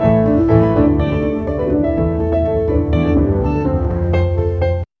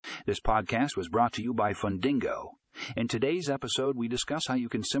This podcast was brought to you by Fundingo. In today's episode, we discuss how you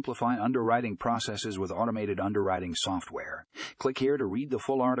can simplify underwriting processes with automated underwriting software. Click here to read the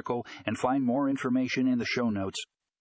full article and find more information in the show notes.